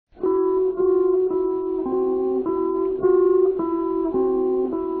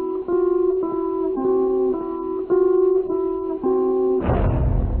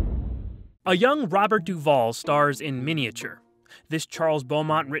A young Robert Duvall stars in Miniature. This Charles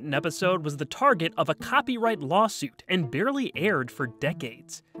Beaumont-written episode was the target of a copyright lawsuit and barely aired for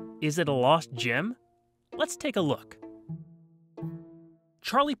decades. Is it a lost gem? Let's take a look.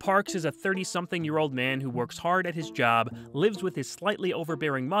 Charlie Parks is a 30-something-year-old man who works hard at his job, lives with his slightly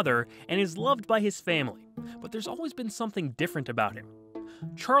overbearing mother, and is loved by his family. But there's always been something different about him.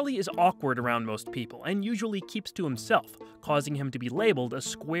 Charlie is awkward around most people and usually keeps to himself, causing him to be labeled a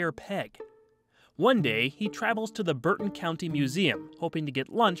square peg. One day, he travels to the Burton County Museum, hoping to get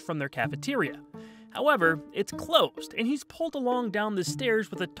lunch from their cafeteria. However, it's closed, and he's pulled along down the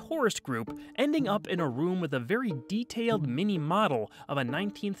stairs with a tourist group, ending up in a room with a very detailed mini model of a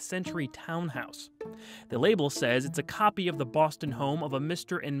 19th century townhouse. The label says it's a copy of the Boston home of a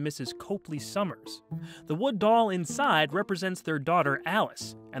Mr. and Mrs. Copley Summers. The wood doll inside represents their daughter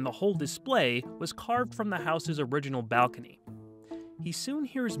Alice, and the whole display was carved from the house's original balcony. He soon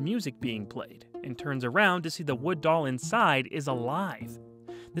hears music being played, and turns around to see the wood doll inside is alive.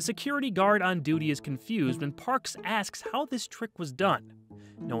 The security guard on duty is confused when Parks asks how this trick was done.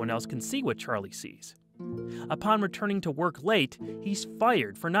 No one else can see what Charlie sees. Upon returning to work late, he's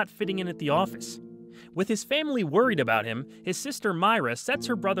fired for not fitting in at the office. With his family worried about him, his sister Myra sets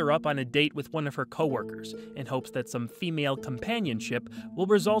her brother up on a date with one of her coworkers in hopes that some female companionship will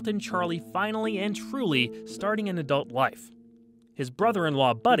result in Charlie finally and truly starting an adult life. His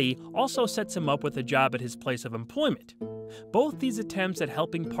brother-in-law, Buddy, also sets him up with a job at his place of employment. Both these attempts at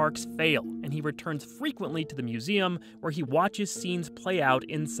helping Parks fail, and he returns frequently to the museum where he watches scenes play out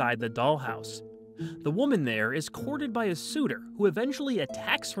inside the dollhouse. The woman there is courted by a suitor who eventually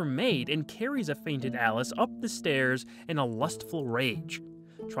attacks her maid and carries a fainted Alice up the stairs in a lustful rage.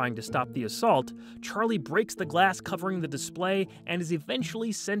 Trying to stop the assault, Charlie breaks the glass covering the display and is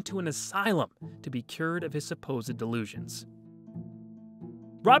eventually sent to an asylum to be cured of his supposed delusions.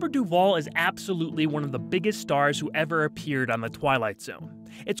 Robert Duvall is absolutely one of the biggest stars who ever appeared on The Twilight Zone.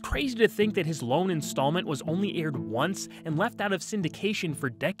 It's crazy to think that his lone installment was only aired once and left out of syndication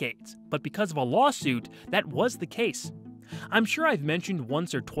for decades, but because of a lawsuit, that was the case. I'm sure I've mentioned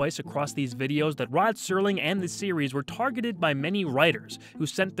once or twice across these videos that Rod Serling and the series were targeted by many writers who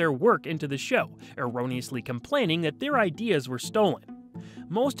sent their work into the show, erroneously complaining that their ideas were stolen.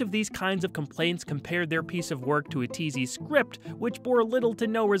 Most of these kinds of complaints compared their piece of work to a TZ script, which bore little to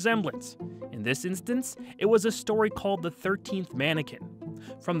no resemblance. In this instance, it was a story called The 13th Mannequin.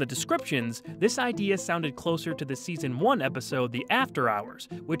 From the descriptions, this idea sounded closer to the Season 1 episode The After Hours,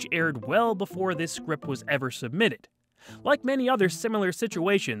 which aired well before this script was ever submitted. Like many other similar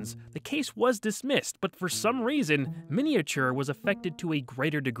situations, the case was dismissed, but for some reason, Miniature was affected to a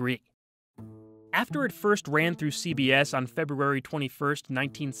greater degree. After it first ran through CBS on February 21,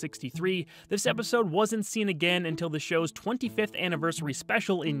 1963, this episode wasn't seen again until the show's 25th anniversary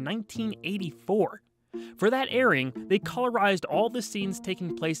special in 1984. For that airing, they colorized all the scenes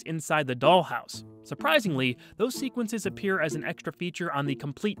taking place inside the dollhouse. Surprisingly, those sequences appear as an extra feature on the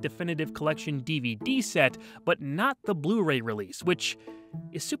Complete Definitive Collection DVD set, but not the Blu-ray release, which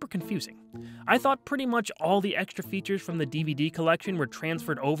is super confusing. I thought pretty much all the extra features from the DVD collection were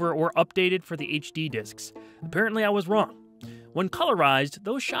transferred over or updated for the HD discs. Apparently I was wrong. When colorized,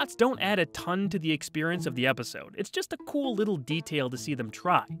 those shots don't add a ton to the experience of the episode. It's just a cool little detail to see them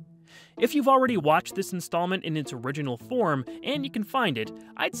try. If you've already watched this installment in its original form, and you can find it,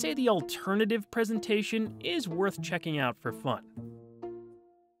 I'd say the alternative presentation is worth checking out for fun.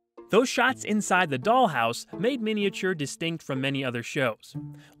 Those shots inside the dollhouse made Miniature distinct from many other shows.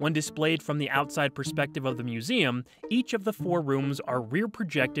 When displayed from the outside perspective of the museum, each of the 4 rooms are rear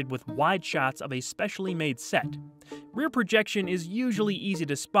projected with wide shots of a specially made set. Rear projection is usually easy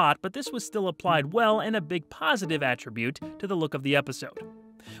to spot, but this was still applied well and a big positive attribute to the look of the episode.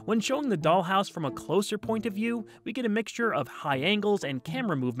 When showing the dollhouse from a closer point of view, we get a mixture of high angles and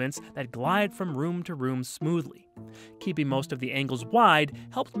camera movements that glide from room to room smoothly. Keeping most of the angles wide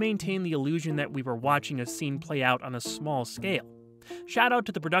helped maintain the illusion that we were watching a scene play out on a small scale. Shout out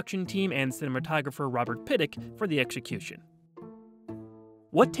to the production team and cinematographer Robert Pittick for the execution.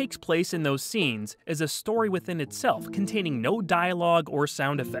 What takes place in those scenes is a story within itself, containing no dialogue or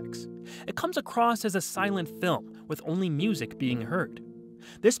sound effects. It comes across as a silent film, with only music being heard.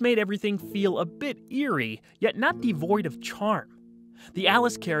 This made everything feel a bit eerie, yet not devoid of charm. The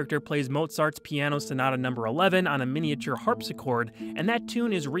Alice character plays Mozart's Piano Sonata No. 11 on a miniature harpsichord, and that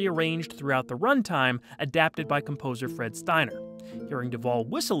tune is rearranged throughout the runtime, adapted by composer Fred Steiner. Hearing Duvall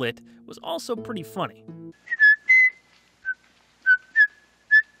whistle it was also pretty funny.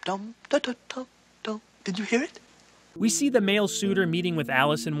 Dum, da, da, da, da. Did you hear it? We see the male suitor meeting with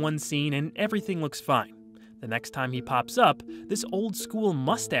Alice in one scene, and everything looks fine. The next time he pops up, this old-school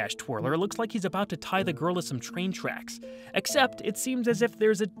mustache twirler looks like he's about to tie the girl to some train tracks, except it seems as if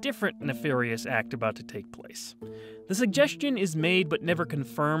there's a different nefarious act about to take place. The suggestion is made but never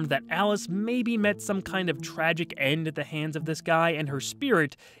confirmed that Alice maybe met some kind of tragic end at the hands of this guy and her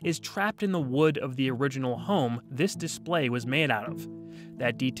spirit is trapped in the wood of the original home this display was made out of.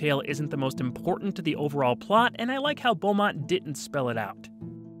 That detail isn't the most important to the overall plot, and I like how Beaumont didn't spell it out.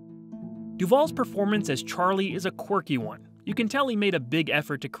 Duvall's performance as Charlie is a quirky one. You can tell he made a big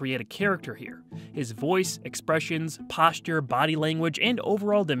effort to create a character here. His voice, expressions, posture, body language, and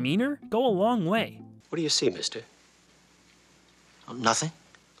overall demeanor go a long way. What do you see, mister? Oh, nothing?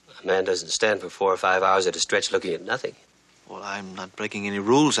 A man doesn't stand for 4 or 5 hours at a stretch looking at nothing. Well, I'm not breaking any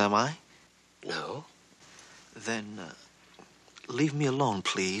rules, am I? No. Then, leave me alone,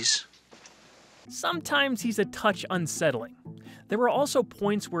 please. Sometimes he's a touch unsettling. There are also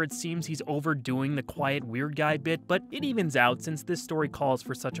points where it seems he's overdoing the quiet weird guy bit, but it evens out since this story calls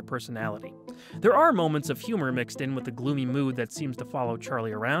for such a personality. There are moments of humor mixed in with the gloomy mood that seems to follow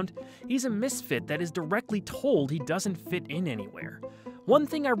Charlie around. He's a misfit that is directly told he doesn't fit in anywhere. One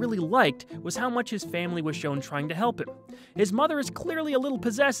thing I really liked was how much his family was shown trying to help him. His mother is clearly a little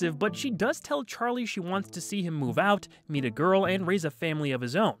possessive, but she does tell Charlie she wants to see him move out, meet a girl, and raise a family of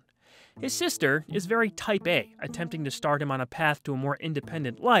his own. His sister is very type A, attempting to start him on a path to a more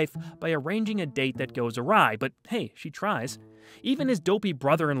independent life by arranging a date that goes awry, but hey, she tries. Even his dopey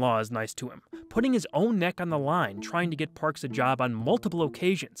brother-in-law is nice to him, putting his own neck on the line, trying to get Parks a job on multiple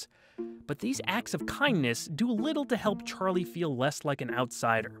occasions. But these acts of kindness do little to help Charlie feel less like an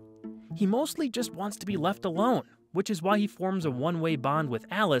outsider. He mostly just wants to be left alone, which is why he forms a one-way bond with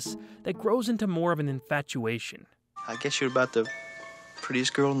Alice that grows into more of an infatuation. I guess you're about the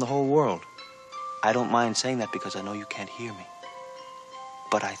prettiest girl in the whole world. I don't mind saying that because I know you can't hear me.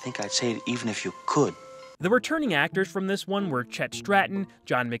 But I think I'd say it even if you could. The returning actors from this one were Chet Stratton,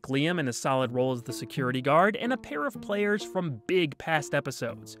 John McLiam in a solid role as the security guard, and a pair of players from big past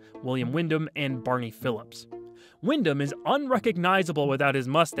episodes, William Wyndham and Barney Phillips. Wyndham is unrecognizable without his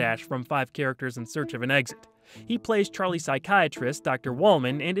mustache from 5 Characters in Search of an Exit. He plays Charlie's psychiatrist, Dr.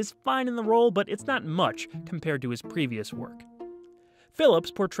 Wallman, and is fine in the role, but it's not much compared to his previous work.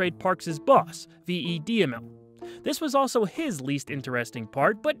 Phillips portrayed Parks' boss, V.E. Diamel. This was also his least interesting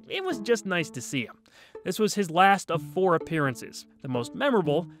part, but it was just nice to see him. This was his last of 4 appearances, the most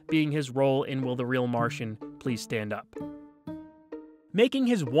memorable being his role in Will the Real Martian Please Stand Up? Making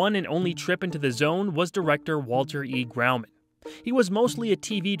his one and only trip into the zone was director Walter E. Grauman. He was mostly a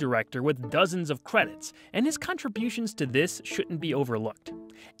TV director with dozens of credits, and his contributions to this shouldn't be overlooked.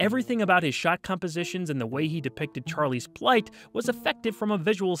 Everything about his shot compositions and the way he depicted Charlie's plight was effective from a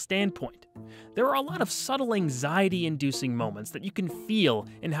visual standpoint. There are a lot of subtle anxiety-inducing moments that you can feel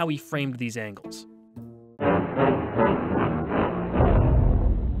in how he framed these angles.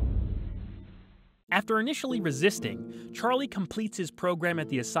 After initially resisting, Charlie completes his program at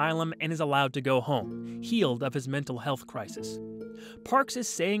the asylum and is allowed to go home, healed of his mental health crisis. Parks is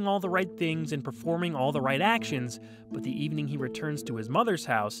saying all the right things and performing all the right actions, but the evening he returns to his mother's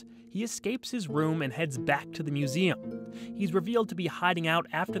house, he escapes his room and heads back to the museum. He's revealed to be hiding out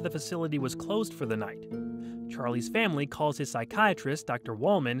after the facility was closed for the night. Charlie's family calls his psychiatrist, Dr.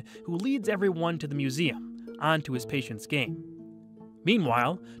 Wallman, who leads everyone to the museum, onto his patient's game.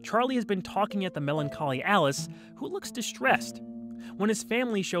 Meanwhile, Charlie has been talking at the melancholy Alice, who looks distressed. When his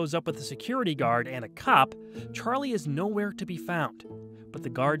family shows up with a security guard and a cop, Charlie is nowhere to be found. But the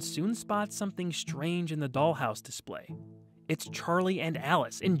guard soon spots something strange in the dollhouse display. It's Charlie and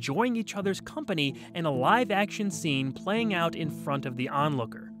Alice enjoying each other's company in a live-action scene playing out in front of the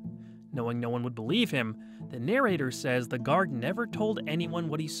onlooker. Knowing no one would believe him, the narrator says the guard never told anyone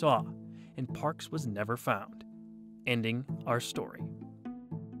what he saw, and Parks was never found. Ending our story.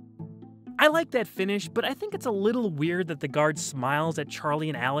 I like that finish, but I think it's a little weird that the guard smiles at Charlie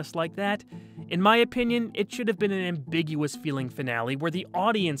and Alice like that. In my opinion, it should have been an ambiguous feeling finale where the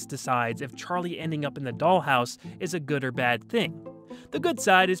audience decides if Charlie ending up in the dollhouse is a good or bad thing. The good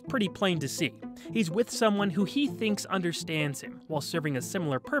side is pretty plain to see. He's with someone who he thinks understands him, while serving a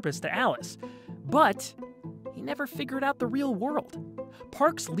similar purpose to Alice. But he never figured out the real world.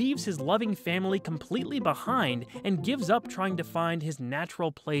 Parks leaves his loving family completely behind and gives up trying to find his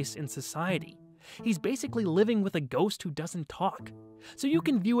natural place in society. He's basically living with a ghost who doesn't talk. So you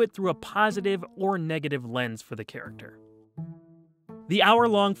can view it through a positive or negative lens for the character. The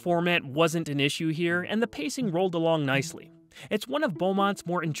hour-long format wasn't an issue here, and the pacing rolled along nicely. It's one of Beaumont's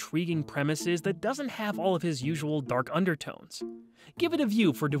more intriguing premises that doesn't have all of his usual dark undertones. Give it a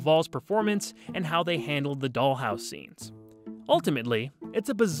view for Duvall's performance and how they handled the dollhouse scenes. Ultimately, it's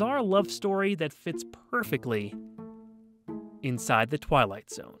a bizarre love story that fits perfectly inside the Twilight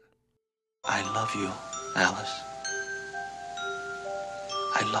Zone. I love you, Alice.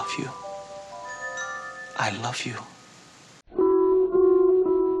 I love you. I love you.